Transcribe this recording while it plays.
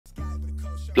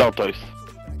Blauwthuis.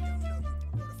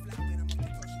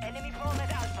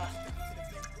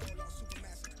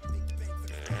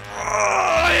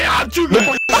 Ja,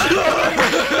 tuurlijk!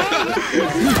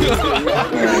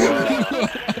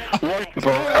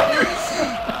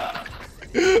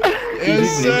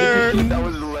 Yes, sir! That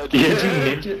was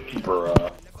legit.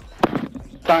 Bruh.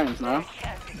 Times, no?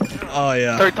 Oh,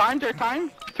 yeah. Third time?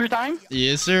 Three times?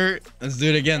 Yes, sir. Let's do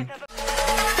it again.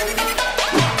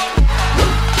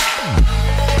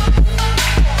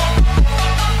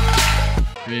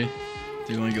 Three,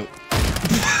 2, 1, go.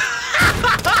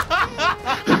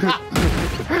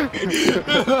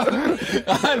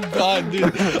 I'm done,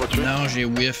 dude. Non, j'ai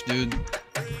whiff, dude.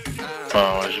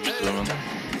 Ah ouais, j'ai vu ça, man.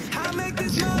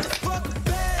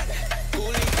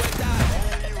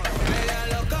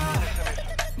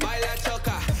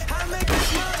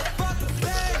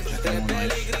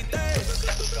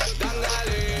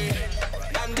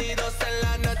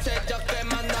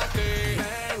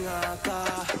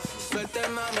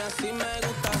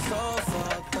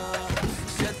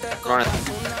 Run it.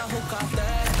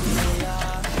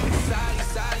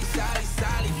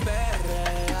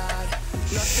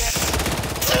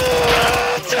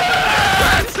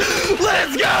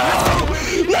 Let's go!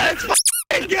 Let's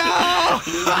f***ing go!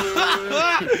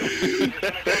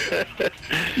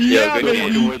 Yeah,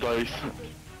 baby!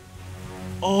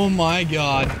 Oh my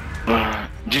god.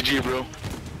 GG, bro.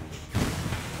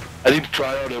 I need to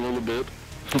try out a little bit.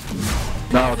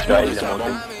 Now it's bad.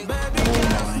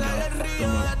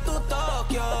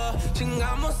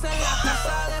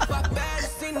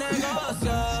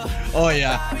 Oh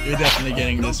yeah, you're definitely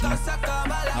getting this one.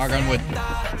 Knock on wood.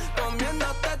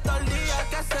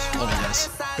 Oh yes.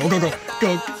 Go, go, go,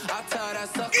 go!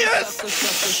 Yes!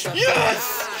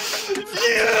 Yes!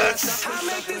 Yes!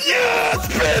 Yes!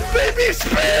 Spin, baby,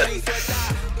 spin!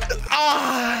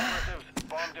 Ah!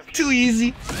 Too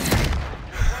easy.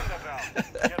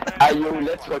 Yo,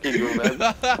 let's fucking go, man.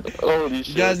 Holy shit.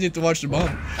 You guys need to watch the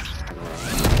bomb.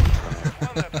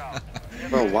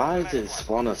 Bro, why does it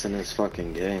spawn us in this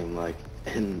fucking game? Like,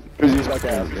 in. Just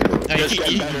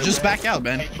back out,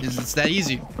 man. It's that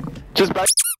easy. Just back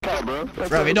out, bro.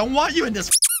 Bro, we don't want you in this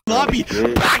lobby.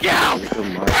 Back out!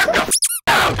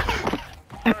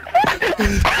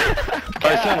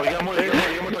 Tyson, regarde-moi,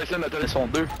 Tyson, la télé sont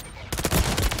deux.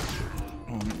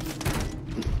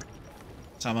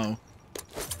 Ça va où?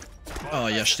 Oh,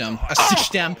 yeah, je t'aime. Ah, si, je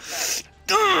t'aime.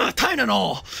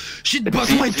 Tylenol! J'ai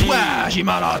besoin de toi! J'ai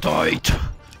mal à la tête!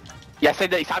 Il essaie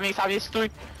de. Il s'en vient sur toi.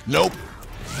 Nope!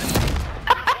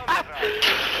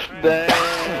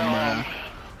 Damn!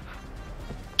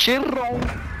 Chiron!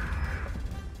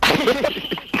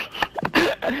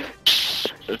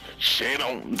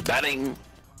 Shadow, batting.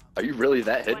 Are you really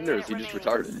that hidden, or is he just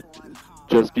retarded?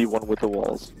 Just be one with the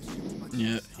walls.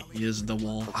 Yeah, he is the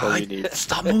wall. That's all you need.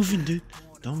 Stop moving, dude.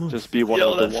 Don't move. Just be one Yo,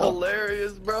 with the that's wall.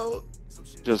 hilarious, bro.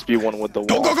 Just be one with the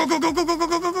Go, wall. go, go, go, go, go, go, go,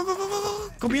 go, go, go, go, go, go,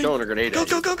 go, He's throwing a grenade go, at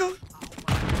you. go, go, go.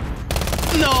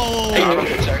 No!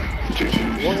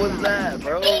 What was that,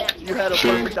 bro? You had a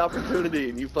perfect opportunity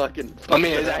and you fucking. I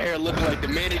mean, is out here looking like the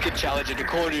mannequin challenge in the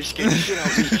corner, scared the shit out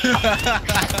of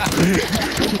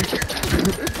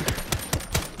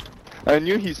me. I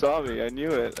knew he saw me. I knew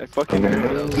it. I fucking knew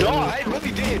it. No, I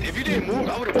really did. If you didn't move,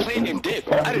 I would have played and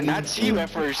dip. I did not see you at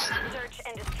first.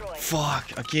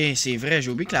 Fuck, ok, c'est vrai, j'ai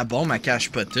oublié que la bombe, elle cache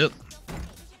pas tout.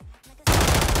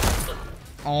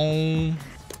 Oh.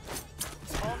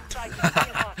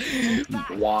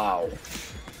 Wow.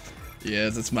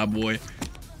 Yes, that's my boy.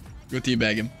 Go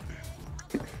teabag him.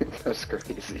 That's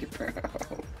crazy, bro.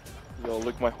 Yo,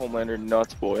 look my Homelander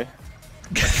nuts, boy.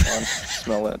 Come on,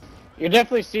 smell it. You're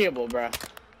definitely seeable, bro.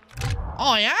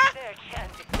 Oh, yeah?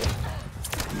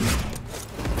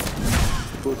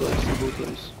 Both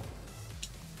eyes.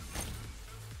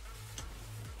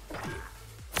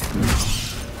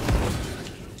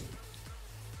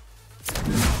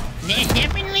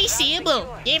 Definitely seeable.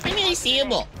 Definitely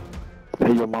seeable.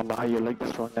 Hey, yo, mama, how you like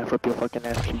this one? F up your fucking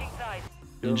ass cheek.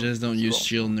 Ninjas don't use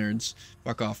shield, nerds.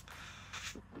 Fuck off.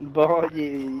 Boy,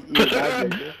 you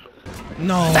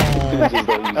No.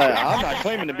 I'm not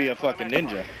claiming to be a fucking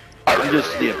ninja. I'm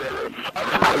just the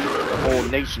whole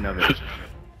nation of it.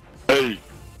 Hey.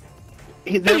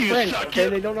 They're French, okay?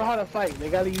 They don't know how to fight. They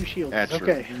gotta use shields. That's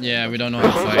okay. Yeah, we don't know how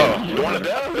to fight. Oh, you want to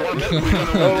bet? You want to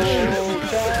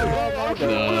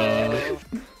bet?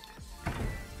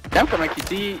 Damn, comment il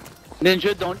dit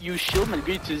Ninja don't use shield, mais le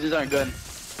gars utilise un gun.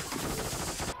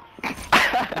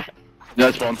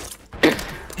 That's fun.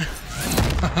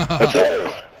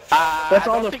 That's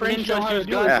all the French ninjas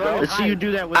do. Let's see you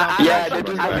do that without. Yeah, they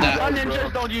do. Some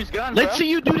ninjas don't use guns. Let's see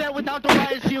you do that without the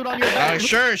riot shield on your back.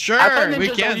 Sure, we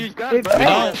can. Use guns, bro.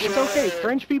 No. It's okay.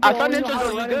 French people. I thought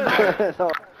ninjas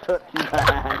don't use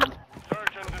guns.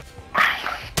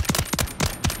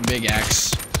 Big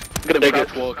axe.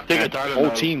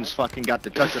 Whole team's fucking got the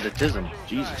touch of the tism.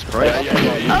 Jesus Christ.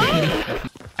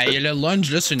 Hey, le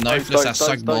lunge là, c'est une knife là, ça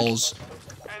suck balls.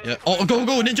 Yeah. Oh,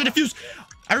 go, ninja defuse!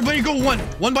 Everybody go one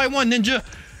by one, ninja.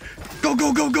 Go.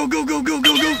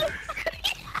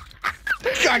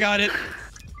 I got it.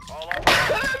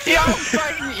 Yo, I'm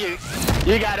fighting you.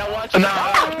 You gotta watch it.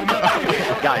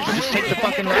 Guys, just take the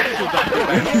fucking rifles off.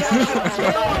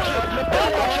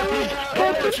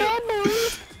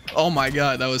 Oh my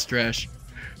god, that was trash.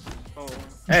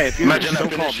 Hey, if you're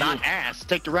so-called not ass,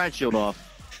 take the riot shield off.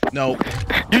 No.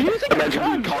 You're using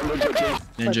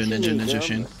Ninja,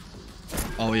 Shane.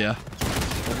 Oh yeah.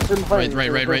 Right.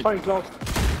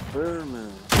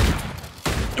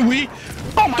 Oui.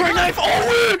 Oh my god. Knife. Oh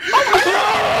oui.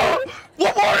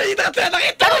 One more. That's it.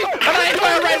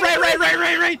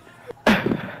 Right.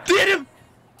 Get him.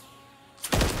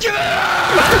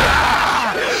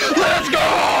 Yeah! Let's go.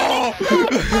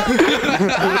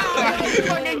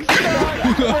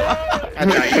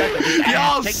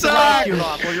 Y'all suck.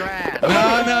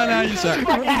 No, you suck.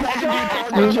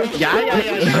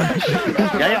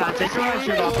 Yeah. Take the riot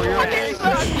shield off or your ass.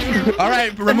 All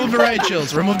right, remove the riot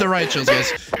shields.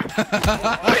 Guys.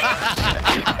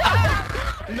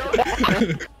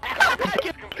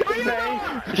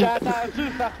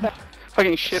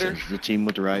 Fucking shitter. The team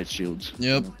with the riot shields.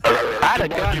 Yep. I had a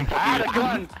gun.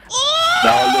 Oh!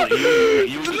 No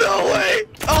way!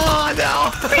 Oh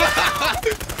no!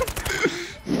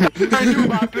 I knew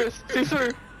about this, c'est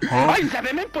sûr. Ah, ils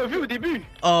avaient même pas vu au début.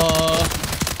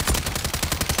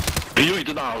 Yo, il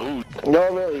était dans la route.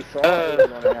 No, really, sorry.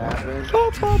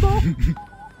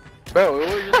 Bro, we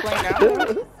were just playing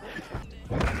out.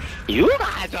 You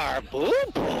guys are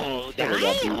boo-boo.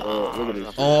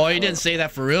 Oh, you didn't say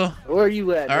that for real? Where are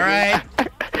you at? Alright.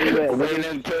 Alright,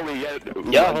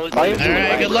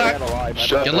 good luck.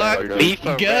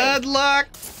 Good luck.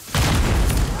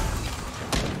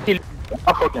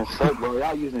 I fucking suck, bro.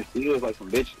 Y'all using shields like some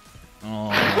bitches.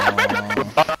 Oh.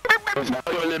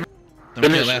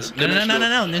 Don't kill last. No.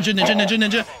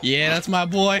 Ninja. Yeah, that's my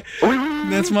boy.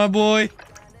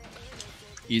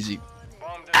 Easy.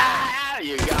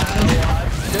 You got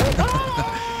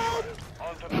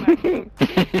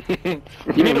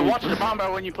You need to watch the bomb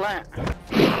when you plant.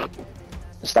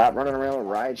 Stop running around with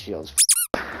riot shields.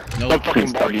 No. I'm fucking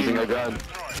start using a gun.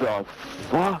 Oh,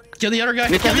 fuck. Kill the other guy.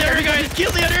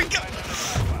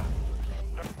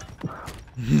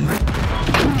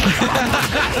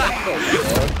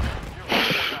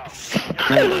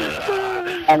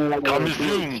 Come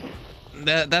zoom.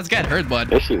 That's got hurt, bud.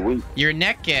 That shit weak. Your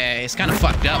neck is kind of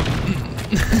fucked up.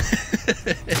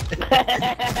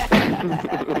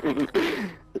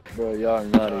 Bro, y'all are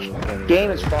not even funny.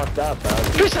 Game is fucked up, bro.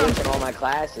 You're switching all my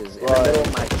classes in the middle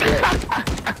of my shit.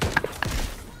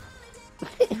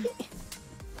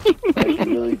 I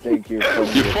really think you're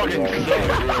funny. You fucking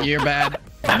suck. You're bad.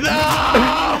 No!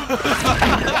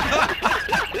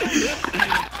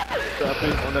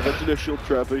 On avait dit le shield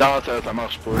trappé. Non, ça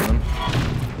marche pas, man.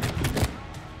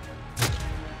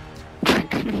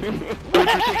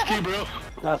 360, bro.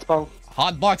 That's fun.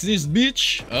 Hotbox this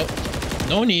bitch. Oh,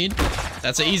 no need.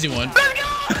 That's an easy one.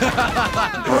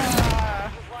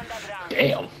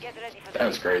 Damn. That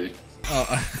was crazy.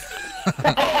 I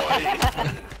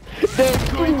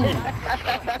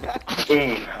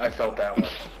felt that one.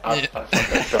 I felt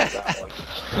that one.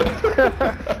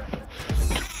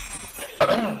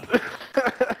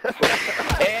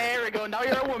 There we go, now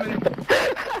you're a woman.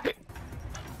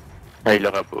 Hey, il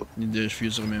l'aura pas. Il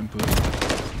défuse même pas.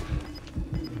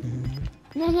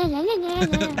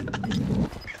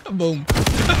 Boom.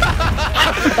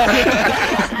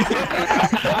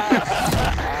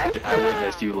 I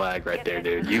witnessed you lag right there,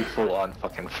 dude. You full on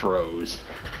fucking froze.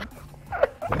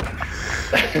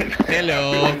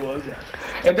 Hello.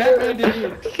 And that man didn't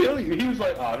even kill you. He was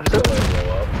like, oh, I'm just gonna let it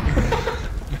blow up.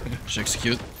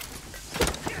 J'execute.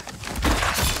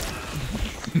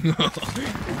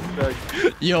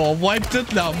 Yo, wipe tout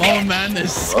leur monde, man. C'est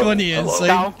ce qu'on est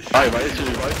insane. Ah, il va aller sur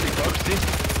TikTok,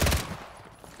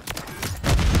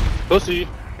 aussi. Pussy.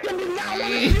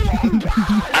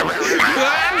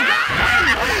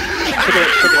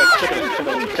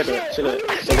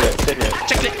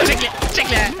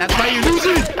 Check it. That's why you're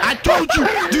losing. I told you,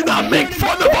 do not make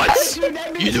fun of us.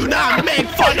 You do not make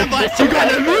fun of us. You're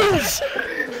gonna lose.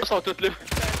 Ils sont tous là.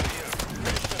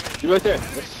 He's right there.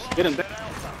 Let's get him back.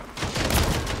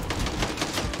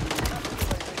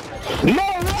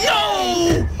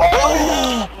 No!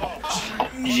 Oh!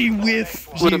 She whiff.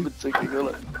 Would have been sick to go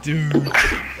like. Dude.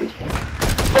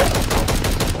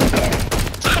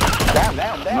 Down.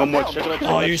 No more chicken.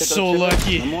 Oh, you're so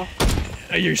lucky. No more.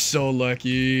 You're so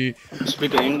lucky.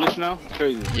 Speaking English now?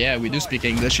 Crazy. Yeah, we do speak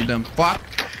English, you dumb fuck.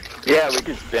 Yeah, we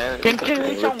can Spanish.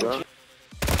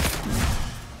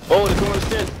 Oh, they're going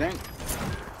upstairs. Dang.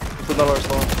 It's another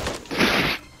song.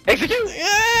 Execute!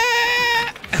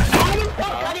 Yeah!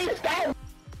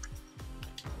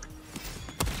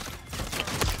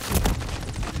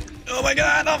 Oh my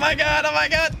god, oh my god, oh my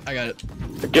god! I got it.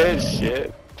 Good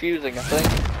shit. Defusing, I think.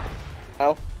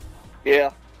 Oh?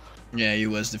 Yeah. Yeah, he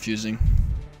was defusing.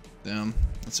 Damn,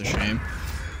 that's a shame.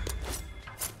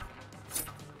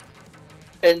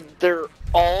 And they're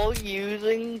all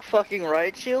using fucking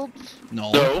riot shields? No.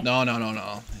 It's No?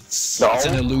 it's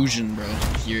an illusion, bro.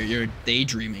 You're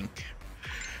daydreaming.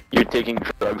 You're taking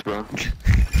drugs, bro.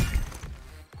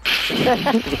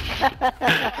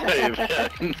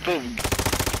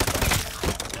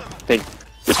 Hey,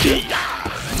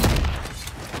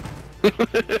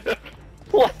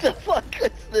 What the fuck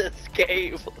is this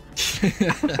game?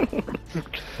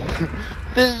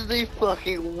 This is the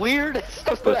fucking weirdest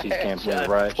Pussy's match camping I've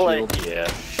riot played. shield. Yeah.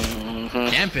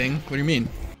 Camping? What do you mean?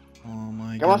 Oh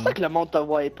my Comment ça god. que le monde te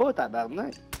voit pas,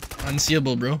 tabarnak?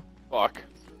 Unseeable, bro. Fuck.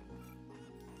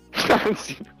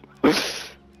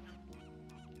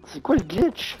 C'est quoi le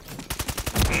glitch?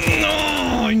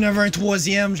 Non, il y en avait un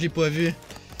troisième, je l'ai pas vu.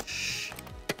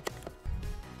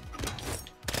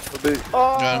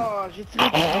 Oh, j'ai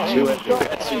tiré.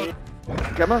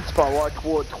 Comment tu peux avoir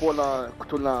trois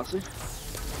couteaux de lancer?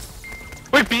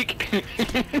 Wait, peek!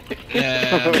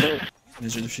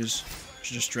 Ninja defuse.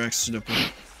 Je distract, s'il te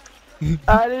plaît.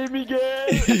 Allez, Miguel!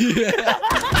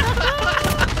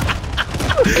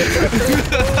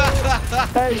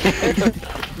 Hey,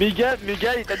 Miguel, il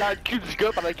était dans le cul du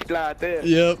gars pendant qu'il plantait.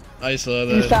 Yep, I saw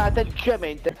Il that. sentait le cul en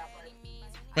même temps.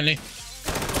 Allez.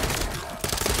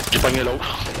 J'ai pogné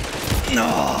l'autre. No.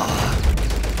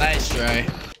 Nice try.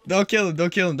 Don't kill him,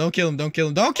 don't kill him, don't kill him, don't kill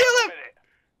him, don't kill him!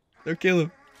 Don't kill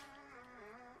him.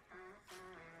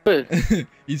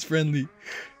 He's friendly.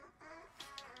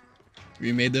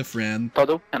 We made a friend.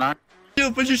 Todo, and I.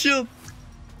 Shield, put your shield!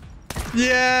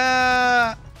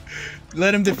 Yeah!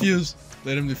 Let him defuse.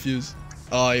 Let him defuse.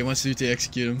 Oh, he wants you to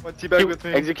execute him. One teabag with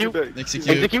me. Execute.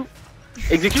 Teabag.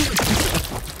 Execute.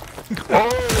 Oh,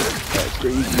 that's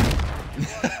crazy.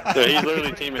 Yeah, he's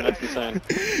literally teaming, that's insane.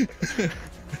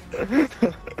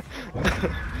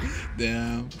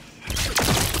 Damn.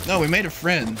 No, we made a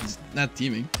friend. He's not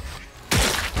teaming.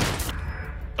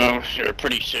 Oh, you're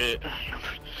pretty shit.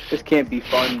 This can't be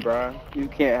fun, bro. You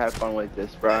can't have fun like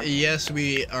this, bro. Yes,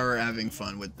 we are having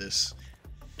fun with this.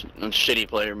 Shitty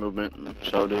player movement,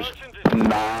 so it is.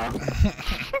 Nah.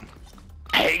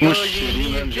 Hey, yo,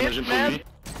 you man.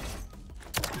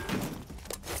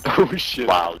 Oh shit.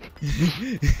 Wow.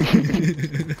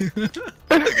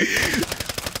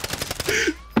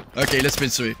 Okay, let's spin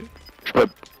sweet. Oh,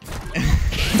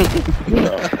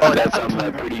 that's some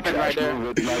pretty trash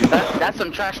movement. That's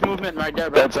some trash movement right there,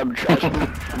 bro. That's some trash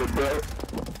movement, bro.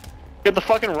 Get the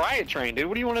fucking riot train, dude.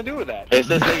 What do you want to do with that? Is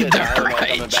this nigga tired about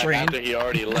coming back Train. after he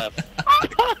already left?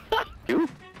 You?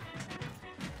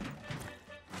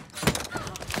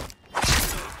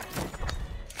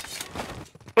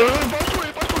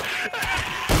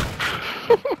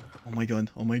 Oh my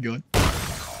god, oh my god. 1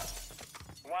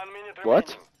 minute What?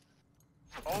 remaining.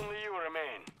 Only you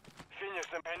remain. Finish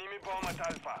the enemy bomb at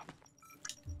Alpha.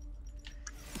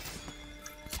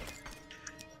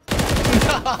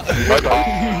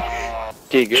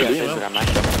 Ok, good. C'est vraiment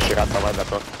je rentre à la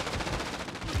porte.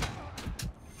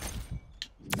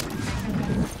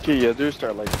 Okay, yeah, do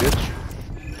start like bitch.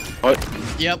 What?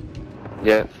 Yep.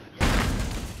 Yeah.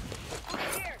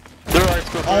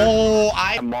 Oh,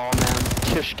 I. Come on, man.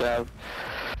 Kish Gav.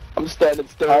 I'm standing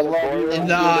still. I love you.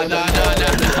 No. I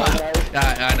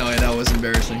know, that was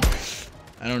embarrassing.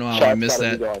 I don't know how I missed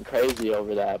that. Going crazy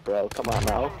over that, bro. Come on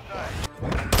now.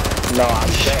 No, I'm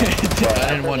saying. I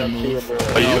didn't want to move.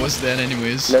 I was dead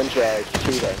anyways. Ninja is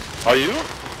cheating. Are you?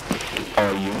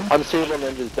 Are you?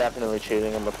 UnseeableNinja is definitely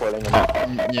cheating and reporting him.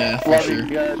 Yeah, for Love sure. you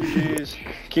guys, jeez.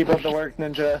 Keep up the work,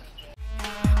 Ninja.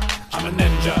 I'm a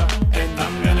ninja, and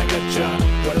I'm gonna get ya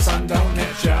where the sun don't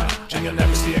hit ya, and you'll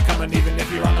never see it coming. Even if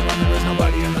you're on the run, there is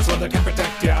nobody in this world that can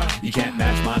protect ya. You can't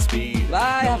match my speed.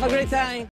 Bye, have a great time.